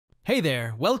Hey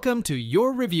there, welcome to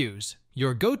Your Reviews,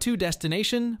 your go-to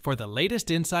destination for the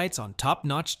latest insights on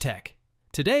top-notch tech.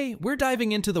 Today, we're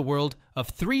diving into the world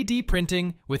of 3D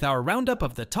printing with our roundup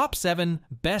of the top 7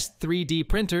 best 3D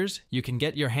printers you can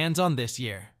get your hands on this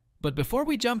year. But before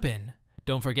we jump in,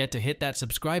 don't forget to hit that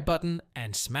subscribe button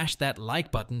and smash that like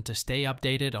button to stay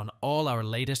updated on all our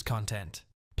latest content.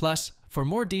 Plus, for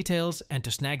more details and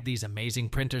to snag these amazing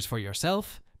printers for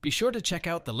yourself, be sure to check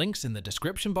out the links in the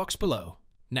description box below.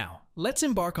 Now, let's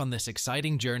embark on this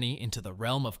exciting journey into the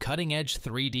realm of cutting-edge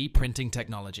 3D printing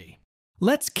technology.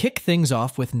 Let's kick things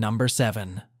off with number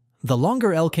 7, the Longer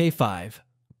LK5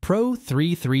 Pro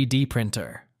 3D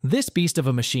printer. This beast of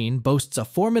a machine boasts a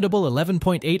formidable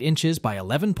 11.8 inches by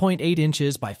 11.8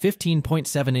 inches by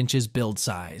 15.7 inches build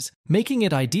size, making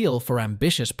it ideal for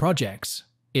ambitious projects.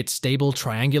 Its stable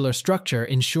triangular structure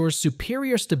ensures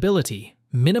superior stability,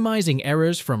 minimizing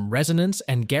errors from resonance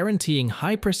and guaranteeing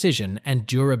high precision and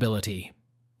durability.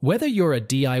 Whether you're a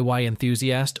DIY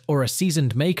enthusiast or a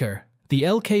seasoned maker, the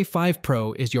LK5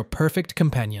 Pro is your perfect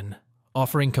companion,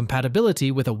 offering compatibility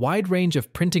with a wide range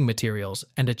of printing materials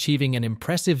and achieving an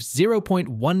impressive 0.1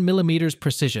 mm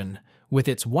precision with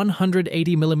its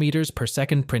 180 mm per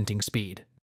second printing speed.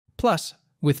 Plus,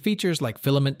 with features like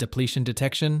filament depletion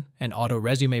detection and auto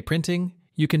resume printing,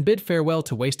 you can bid farewell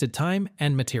to wasted time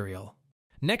and material.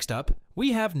 Next up,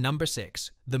 we have number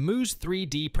 6, the MOOZ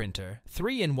 3D printer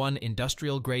 3-in-1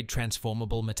 industrial-grade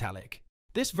transformable metallic.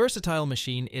 This versatile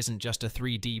machine isn't just a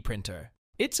 3D printer.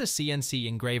 It's a CNC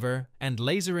engraver and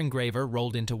laser engraver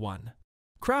rolled into one.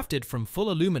 Crafted from full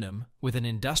aluminum with an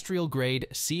industrial-grade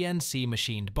CNC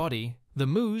machined body, the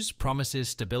MOOZ promises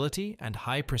stability and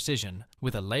high precision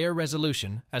with a layer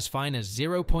resolution as fine as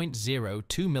 0.02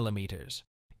 mm.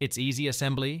 Its easy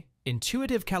assembly,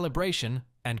 intuitive calibration,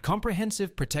 and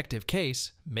comprehensive protective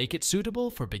case make it suitable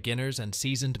for beginners and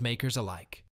seasoned makers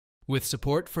alike. With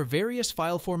support for various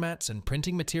file formats and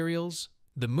printing materials,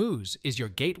 the MOOZ is your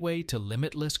gateway to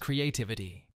limitless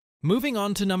creativity. Moving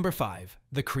on to number 5,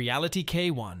 the Creality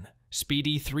K1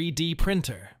 Speedy 3D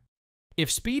printer.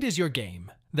 If speed is your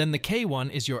game, then the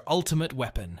K1 is your ultimate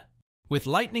weapon. With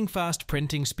lightning-fast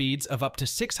printing speeds of up to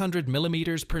 600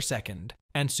 mm per second,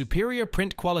 and superior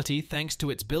print quality thanks to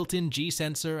its built-in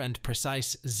G-sensor and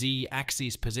precise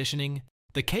Z-axis positioning,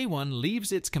 the K1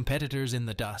 leaves its competitors in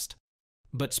the dust.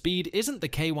 But speed isn't the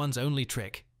K1's only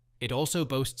trick. It also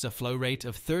boasts a flow rate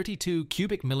of 32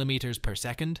 cubic millimeters per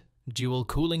second, dual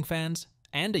cooling fans,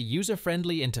 and a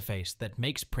user-friendly interface that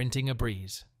makes printing a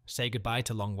breeze. Say goodbye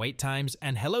to long wait times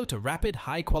and hello to rapid,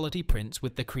 high-quality prints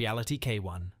with the Creality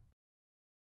K1.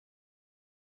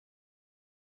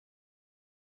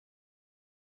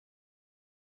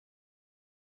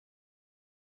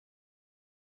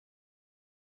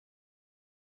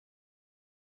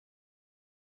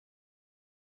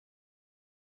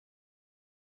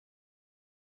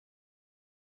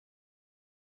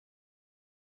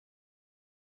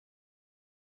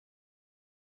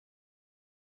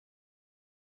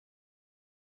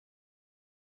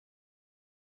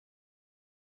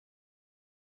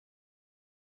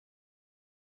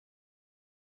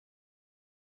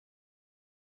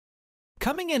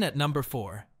 Coming in at number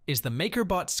 4 is the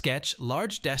MakerBot Sketch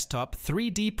Large Desktop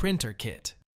 3D Printer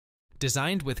Kit.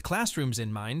 Designed with classrooms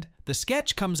in mind, the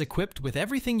Sketch comes equipped with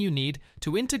everything you need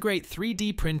to integrate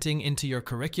 3D printing into your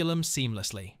curriculum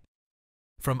seamlessly.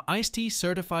 From ICE-T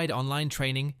certified online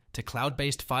training to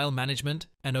cloud-based file management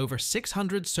and over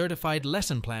 600 certified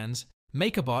lesson plans,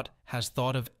 MakerBot has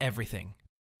thought of everything.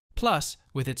 Plus,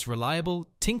 with its reliable,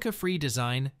 tinker-free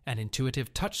design and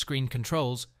intuitive touchscreen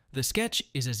controls, the Sketch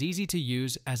is as easy to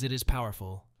use as it is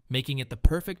powerful, making it the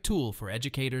perfect tool for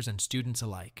educators and students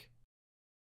alike.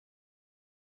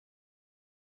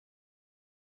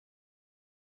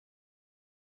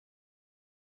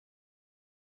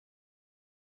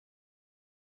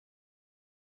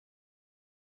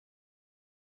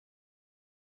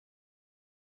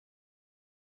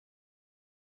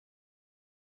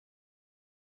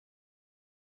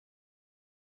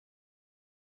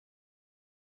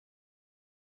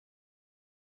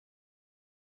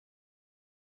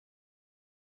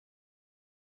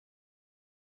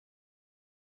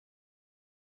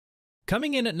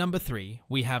 Coming in at number 3,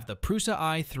 we have the Prusa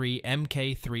i3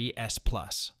 MK3S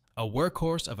Plus, a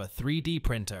workhorse of a 3D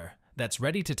printer that's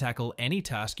ready to tackle any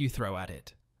task you throw at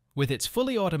it. With its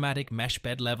fully automatic mesh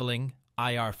bed leveling,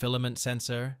 IR filament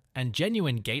sensor, and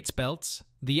genuine gates belts,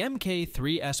 the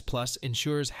MK3S Plus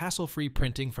ensures hassle-free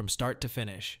printing from start to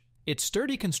finish. Its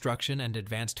sturdy construction and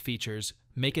advanced features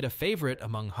make it a favorite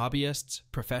among hobbyists,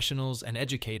 professionals, and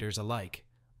educators alike.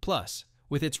 Plus,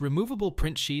 with its removable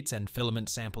print sheets and filament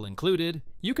sample included,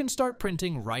 you can start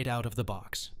printing right out of the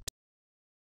box.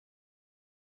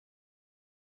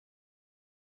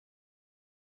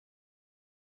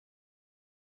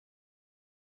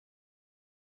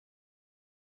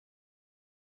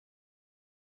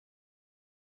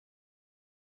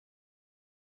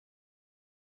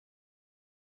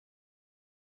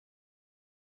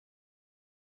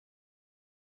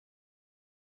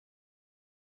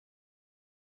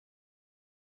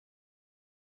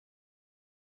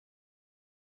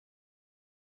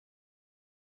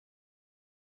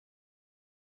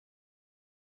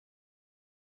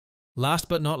 Last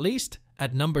but not least,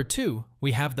 at number 2,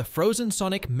 we have the Phrozen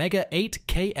Sonic Mega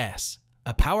 8KS,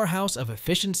 a powerhouse of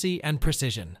efficiency and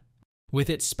precision. With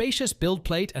its spacious build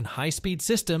plate and high-speed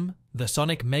system, the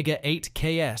Sonic Mega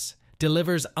 8KS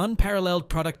delivers unparalleled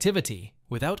productivity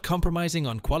without compromising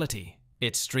on quality.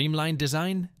 Its streamlined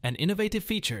design and innovative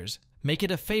features make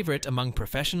it a favorite among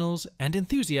professionals and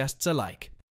enthusiasts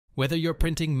alike. Whether you're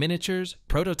printing miniatures,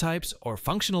 prototypes, or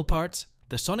functional parts,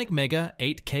 the Sonic Mega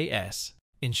 8KS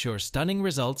ensures stunning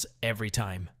results every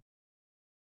time.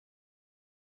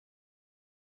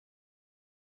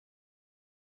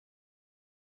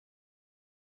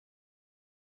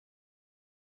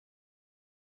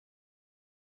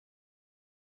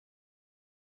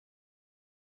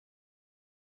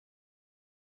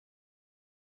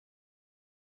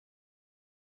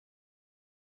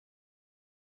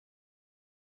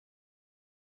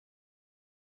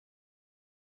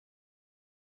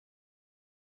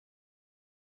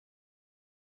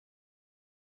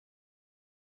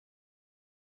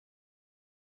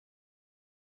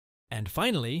 And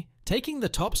finally, taking the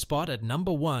top spot at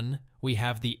number 1, we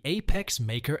have the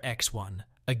ApexMaker X1,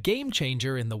 a game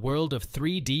changer in the world of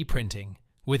 3D printing.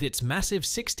 With its massive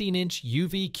 16-inch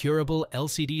UV curable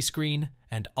LCD screen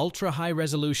and ultra-high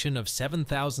resolution of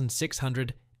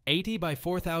 7680 by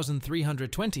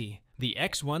 4320, the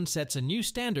X1 sets a new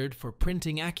standard for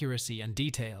printing accuracy and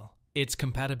detail. Its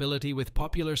compatibility with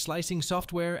popular slicing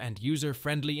software and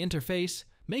user-friendly interface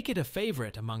make it a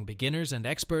favorite among beginners and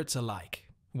experts alike.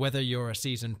 Whether you're a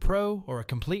seasoned pro or a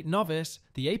complete novice,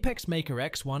 the ApexMaker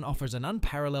X1 offers an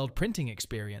unparalleled printing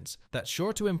experience that's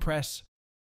sure to impress